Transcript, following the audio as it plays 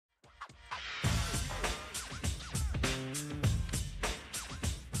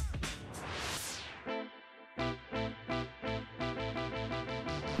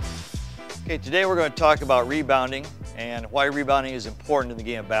Okay, today we're going to talk about rebounding and why rebounding is important in the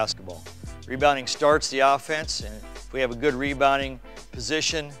game of basketball. Rebounding starts the offense, and if we have a good rebounding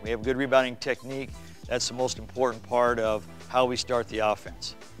position, we have good rebounding technique, that's the most important part of how we start the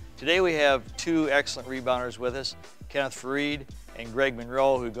offense. Today we have two excellent rebounders with us, Kenneth Faried and Greg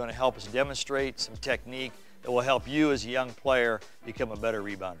Monroe, who are going to help us demonstrate some technique that will help you as a young player become a better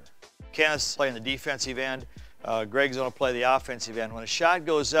rebounder. Kenneth's playing the defensive end, Greg's going to play the offensive end. When a shot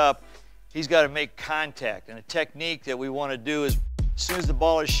goes up, he's got to make contact, and a technique that we want to do is as soon as the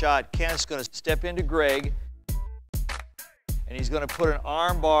ball is shot, Kenneth's going to step into Greg, and he's going to put an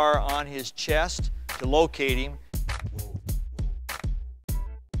arm bar on his chest to locate him.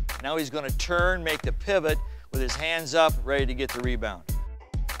 Now he's going to turn, make the pivot with his hands up, ready to get the rebound.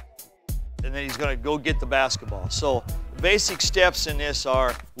 And then he's going to go get the basketball. So the basic steps in this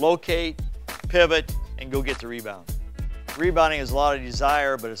are locate, pivot, and go get the rebound. Rebounding is a lot of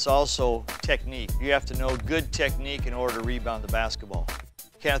desire, but it's also technique. You have to know good technique in order to rebound the basketball.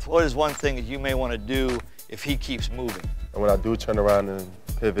 Kenneth, what is one thing that you may want to do if he keeps moving? And when I do turn around and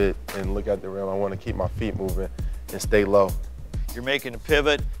pivot and look at the rim, I want to keep my feet moving and stay low. You're making a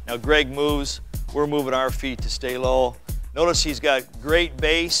pivot. Now Greg moves. We're moving our feet to stay low. Notice he's got great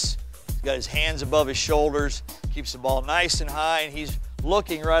base. He's got his hands above his shoulders, keeps the ball nice and high, and he's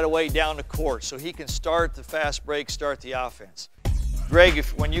looking right away down the court so he can start the fast break, start the offense. Greg,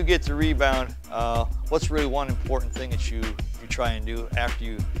 when you get the rebound, what's really one important thing that you try and do after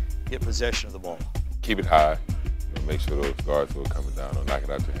you get possession of the ball? Keep it high. Make sure those guards who are coming down don't knock it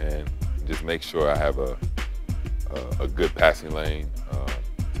out your hand. And just make sure I have a good passing lane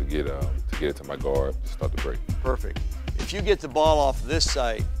to get it to my guard to start the break. Perfect. If you get the ball off this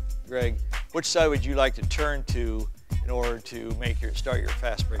side, Greg, which side would you like to turn to in order to start your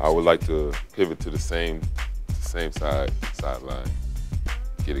fast break? I would like to pivot to the same sideline,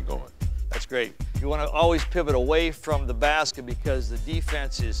 get it going. That's great. You want to always pivot away from the basket because the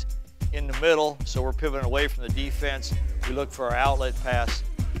defense is in the middle, so we're pivoting away from the defense. We look for our outlet pass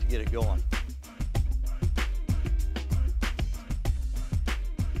to get it going.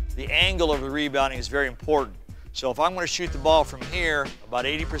 The angle of the rebounding is very important. So if I'm going to shoot the ball from here, about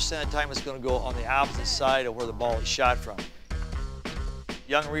 80% of the time it's going to go on the opposite side of where the ball is shot from.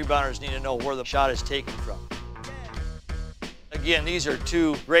 Young rebounders need to know where the shot is taken from. Again, these are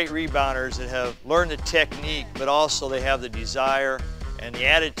two great rebounders that have learned the technique, but also they have the desire and the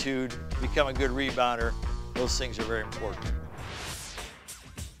attitude to become a good rebounder. Those things are very important.